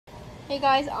Hey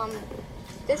guys,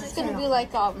 this is gonna be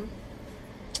like,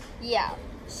 yeah.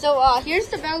 So, here's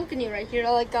the balcony right here,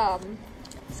 like,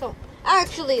 so,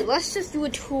 actually, let's just do a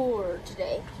tour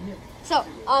today. So,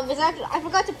 it's actually, I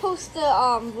forgot to post the,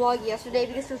 vlog yesterday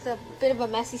because it was a bit of a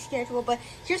messy schedule, but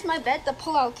here's my bed, the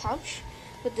pull-out couch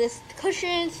with this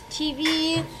cushions,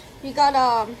 TV, you got,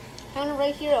 counter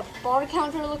right here, a bar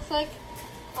counter it looks like,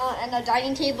 and a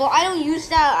dining table. I don't use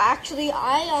that, actually.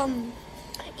 I,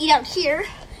 eat out here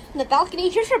in the balcony.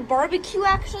 Here's our barbecue,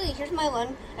 actually. Here's my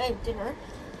lunch, dinner.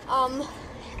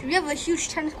 We have a huge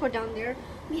tennis court down there.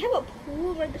 We have a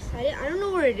pool right beside it. I don't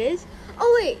know where it is.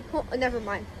 Oh, wait. Oh, never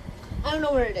mind. I don't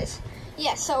know where it is.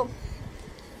 Yeah, so.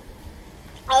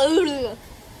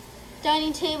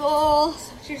 Dining table.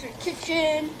 Here's our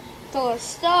kitchen. All our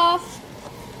stuff.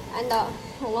 And,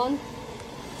 hold on.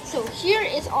 So, here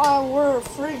is our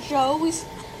fridge.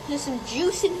 There's some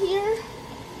juice in here.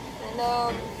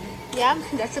 And, yeah,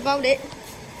 that's about it.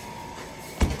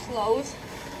 Clothes.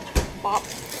 Bop.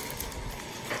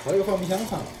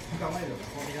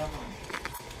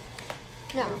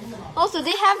 Yeah. Also,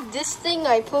 they have this thing.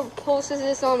 I posted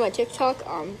this on my TikTok.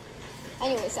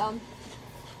 Anyways,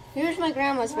 here's my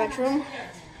grandma's bedroom.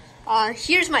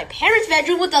 Here's my parents'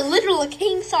 bedroom with a literal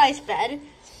king-size bed.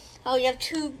 Oh, you have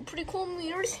two pretty cool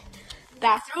mirrors.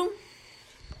 Bathroom.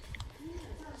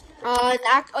 A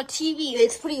TV.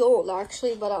 It's pretty old,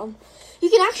 actually, but you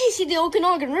can actually see the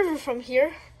Okanagan River from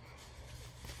here.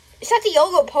 Is that the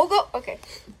Yogo Pogo? Okay.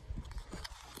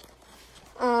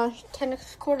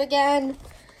 Tennis court again.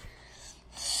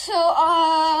 So,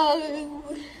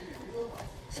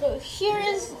 so here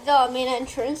is the main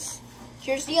entrance.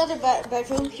 Here's the other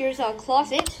bedroom. Here's a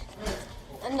closet.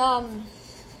 And,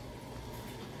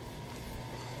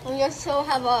 we also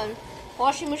have a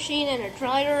washing machine and a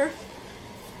dryer.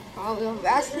 We have a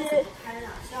basket.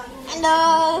 And,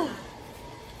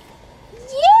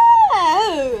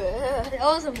 yeah! That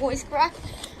was a voice crack.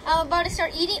 I'm about to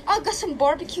start eating. I got some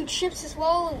barbecue chips as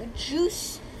well, and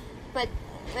juice. My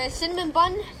cinnamon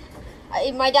bun.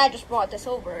 My dad just brought this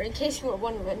over, in case you were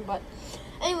wondering. But,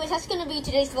 anyways, that's gonna be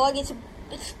today's vlog.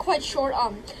 It's quite short.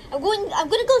 I'm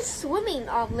gonna go swimming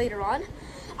later on.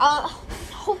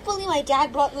 Hopefully my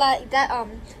dad brought that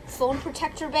phone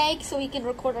protector bag so he can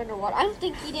record underwater. I don't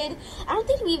think he did. I don't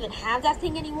think we even have that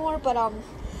thing anymore. But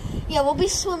yeah, we'll be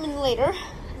swimming later.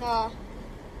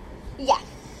 Yeah.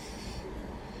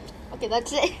 Okay,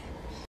 that's it.